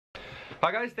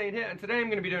Hi guys, Dane here, and today I'm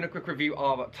going to be doing a quick review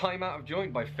of Time Out of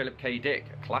Joint by Philip K. Dick,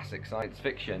 classic science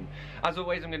fiction. As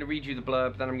always, I'm going to read you the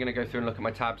blurb, then I'm going to go through and look at my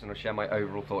tabs, and I'll share my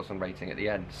overall thoughts on rating at the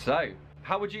end. So,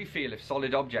 how would you feel if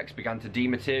solid objects began to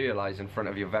dematerialise in front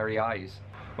of your very eyes?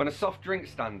 When a soft drink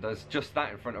stand does just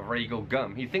that in front of Regal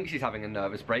gum, he thinks he's having a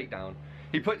nervous breakdown.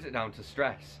 He puts it down to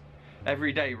stress.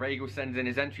 Every day, Regal sends in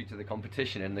his entry to the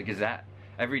competition in the Gazette.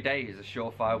 Every day is a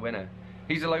surefire winner.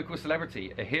 He's a local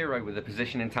celebrity, a hero with a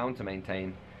position in town to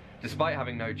maintain. Despite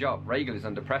having no job, Regal is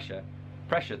under pressure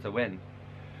to win.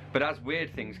 But as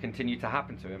weird things continue to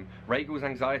happen to him, Regal's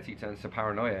anxiety turns to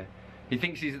paranoia. He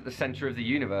thinks he's at the centre of the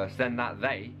universe, then that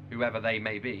they, whoever they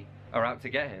may be, are out to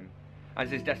get him. As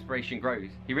his desperation grows,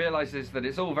 he realises that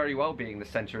it's all very well being the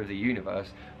centre of the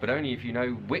universe, but only if you know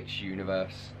which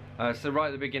universe. So right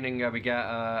at the beginning we get,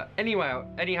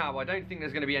 anyhow, I don't think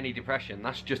there's going to be any depression.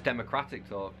 That's just democratic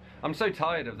talk. I'm so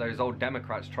tired of those old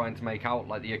Democrats trying to make out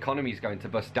like the economy's going to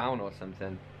bust down or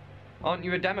something. Aren't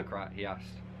you a Democrat, he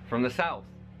asked. From the South?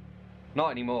 Not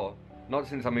anymore. Not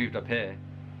since I moved up here.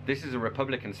 This is a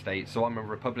Republican state, so I'm a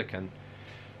Republican.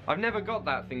 I've never got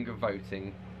that thing of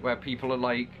voting, where people are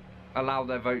like, allow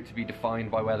their vote to be defined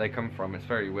by where they come from. It's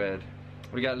very weird.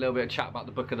 We get a little bit of chat about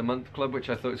the Book of the Month Club, which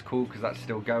I thought was cool because that's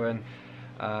still going.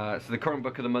 So the current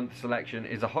Book of the Month selection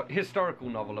is a historical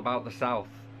novel about the South,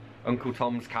 Uncle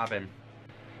Tom's Cabin.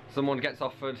 Someone gets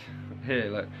offered,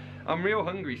 here look, I'm real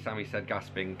hungry, Sammy said,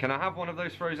 gasping. Can I have one of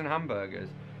those frozen hamburgers?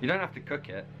 You don't have to cook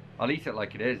it. I'll eat it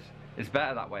like it is. It's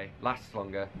better that way, lasts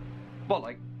longer. What,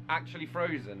 like actually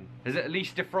frozen? Is it at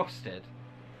least defrosted?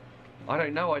 I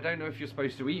don't know if you're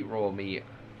supposed to eat raw meat.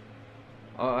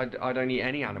 I don't eat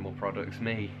any animal products,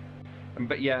 me.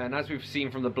 But yeah, and as we've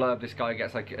seen from the blurb, this guy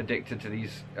gets like addicted to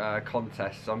these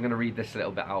contests, so I'm going to read this a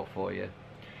little bit out for you.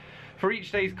 For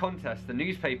each day's contest, the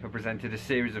newspaper presented a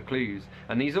series of clues,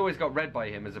 and these always got read by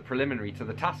him as a preliminary to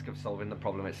the task of solving the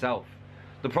problem itself.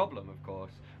 The problem, of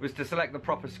course, was to select the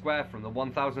proper square from the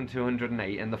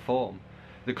 1208 in the form.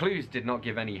 The clues did not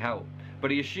give any help,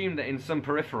 but he assumed that in some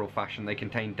peripheral fashion they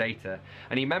contained data,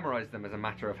 and he memorised them as a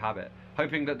matter of habit,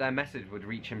 hoping that their message would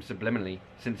reach him subliminally,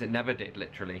 since it never did,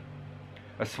 literally.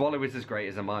 A swallow is as great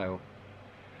as a mile.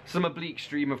 Some oblique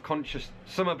stream of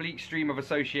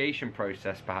association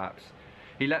process, perhaps.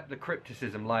 He let the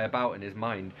crypticism lie about in his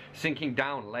mind, sinking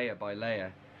down layer by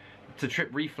layer, to trip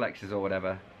reflexes or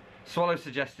whatever. Swallow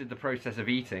suggested the process of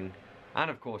eating, and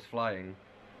of course flying.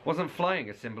 Wasn't flying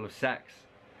a symbol of sex?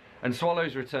 And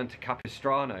Swallow's return to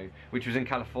Capistrano, which was in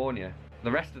California.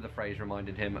 The rest of the phrase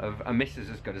reminded him of a miss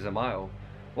is as good as a mile.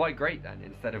 Why great then,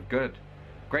 instead of good?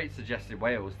 Great suggested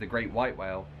Wales, the great white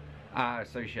whale.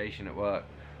 Association at work.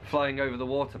 Flying over the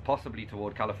water, possibly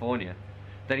toward California.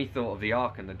 Then he thought of the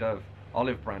Ark and the dove.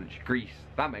 Olive branch, Greece,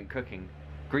 that meant cooking.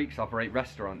 Greeks operate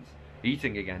restaurants.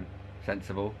 Eating again,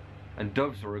 sensible. And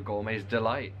doves were a gourmet's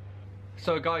delight.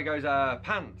 So a guy goes,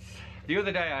 pants. The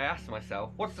other day I asked myself,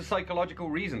 what's the psychological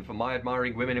reason for my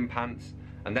admiring women in pants?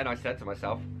 And then I said to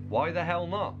myself, why the hell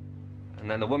not? And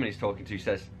then the woman he's talking to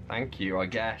says, thank you, I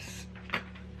guess.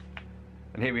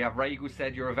 And here we have Regal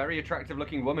said, you're a very attractive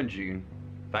looking woman, June.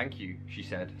 Thank you, she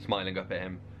said, smiling up at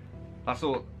him. That's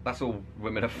all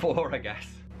women are for, I guess.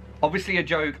 Obviously a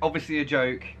joke, obviously a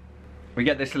joke. We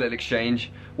get this little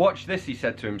exchange. Watch this, he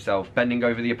said to himself, bending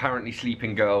over the apparently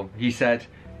sleeping girl. He said,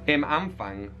 Im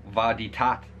Anfang war die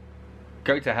Tat.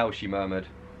 Go to hell, she murmured.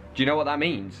 Do you know what that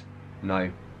means?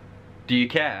 No. Do you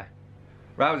care?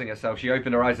 Rousing herself, she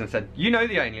opened her eyes and said, you know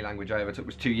the only language I ever took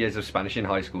was 2 years of Spanish in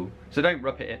high school, so don't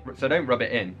rub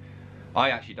it in. I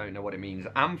actually don't know what it means.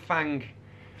 Anfang,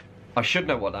 I should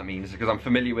know what that means because I'm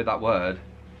familiar with that word.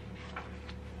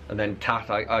 And then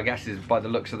tat, I guess, is by the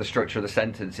looks of the structure of the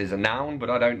sentence, is a noun, but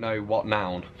I don't know what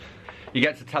noun. He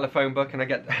gets a telephone book, and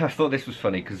I thought this was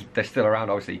funny because they're still around,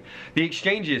 obviously. The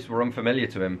exchanges were unfamiliar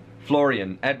to him.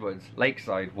 Florian, Edwards,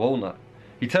 Lakeside, Walnut.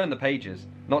 He turned the pages,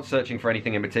 not searching for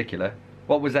anything in particular.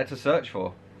 What was there to search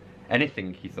for?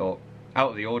 Anything, he thought,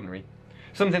 out of the ordinary.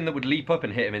 Something that would leap up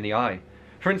and hit him in the eye.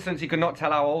 For instance, he could not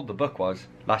tell how old the book was.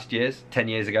 Last year's? 10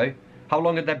 years ago? How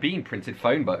long had there been printed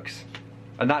phone books?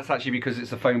 And that's actually because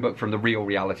it's a phone book from the real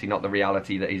reality, not the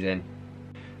reality that he's in.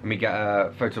 And we get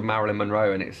a photo of Marilyn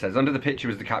Monroe, and it says, under the picture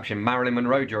was the caption, Marilyn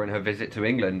Monroe during her visit to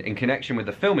England in connection with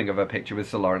the filming of her picture with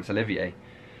Sir Laurence Olivier.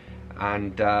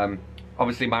 And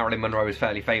obviously Marilyn Monroe is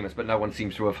fairly famous, but no one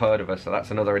seems to have heard of her, so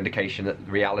that's another indication that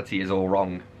reality is all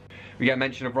wrong. We get a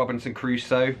mention of Robinson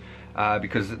Crusoe,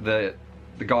 because the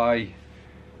guy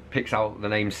picks out the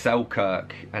name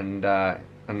Selkirk, and they're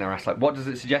asked, like, what does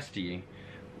it suggest to you?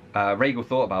 Regal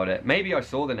thought about it. Maybe I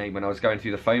saw the name when I was going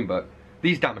through the phone book.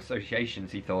 These damn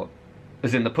associations, he thought,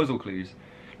 as in the puzzle clues.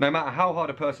 No matter how hard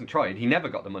a person tried, he never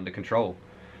got them under control.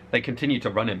 They continued to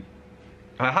run him.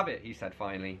 "I have it," he said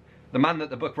finally. "The man that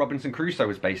the book Robinson Crusoe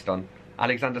was based on,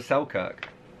 Alexander Selkirk."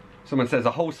 Someone says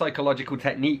a whole psychological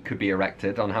technique could be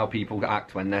erected on how people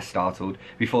act when they're startled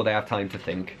before they have time to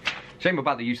think. Shame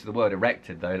about the use of the word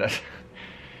erected though, that's,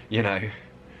 you know,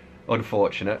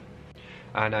 unfortunate.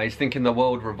 And he's thinking the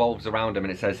world revolves around him,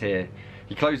 and it says here,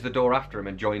 he closed the door after him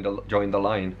and joined the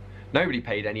line. Nobody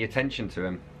paid any attention to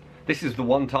him. "This is the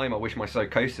one time I wish my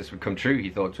psychosis would come true," he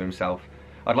thought to himself.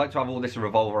 "I'd like to have all this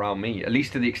revolve around me, at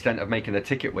least to the extent of making the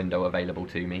ticket window available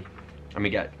to me." And we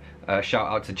get a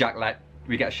shout out to Jack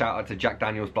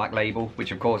Daniels' Black Label,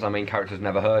 which of course our main character's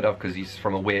never heard of because he's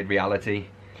from a weird reality.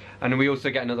 And we also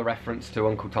get another reference to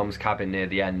Uncle Tom's Cabin near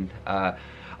the end.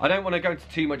 I don't want to go into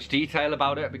too much detail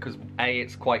about it because A,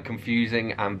 it's quite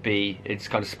confusing, and B, it's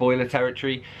kind of spoiler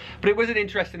territory. But it was an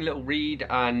interesting little read,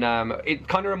 and it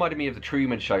kind of reminded me of the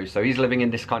Truman Show. So he's living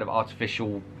in this kind of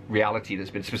artificial reality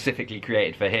that's been specifically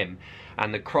created for him.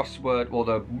 And the crossword, or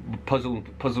the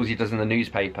puzzles he does in the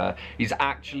newspaper, he's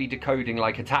actually decoding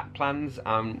like attack plans,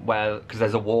 because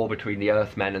there's a war between the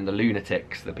Earthmen and the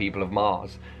lunatics, the people of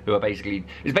Mars, who are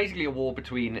it's basically a war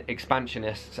between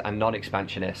expansionists and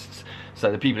non-expansionists.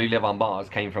 So the people who live on Mars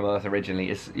came from Earth originally.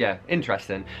 It's, yeah,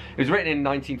 interesting. It was written in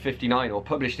 1959 or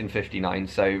published in 59,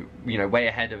 so, you know, way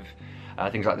ahead of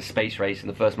things like the space race and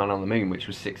the first man on the moon, which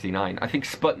was 69. I think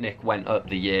Sputnik went up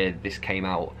the year this came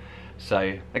out.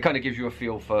 So it kind of gives you a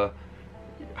feel for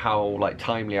how like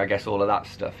timely, I guess, all of that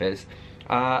stuff is.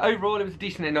 Overall, it was a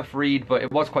decent enough read, but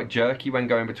it was quite jerky when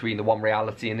going between the one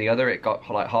reality and the other. It got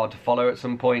like hard to follow at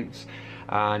some points,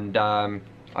 and I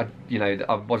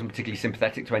wasn't particularly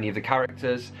sympathetic to any of the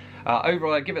characters.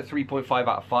 Overall, I give it 3.5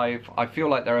 out of 5. I feel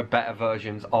like there are better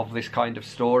versions of this kind of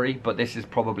story, but this is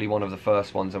probably one of the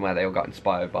first ones and where they all got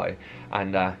inspired by.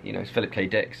 And you know, it's Philip K.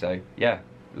 Dick, so yeah,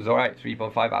 it was alright.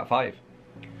 3.5 out of 5.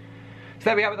 So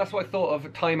there we have it, that's what I thought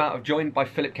of Time Out of Joint by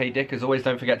Philip K. Dick. As always,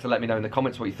 don't forget to let me know in the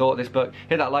comments what you thought of this book.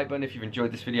 Hit that like button if you've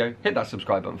enjoyed this video, hit that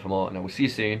subscribe button for more, and I will see you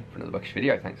soon for another bookish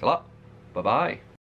video. Thanks a lot, bye bye.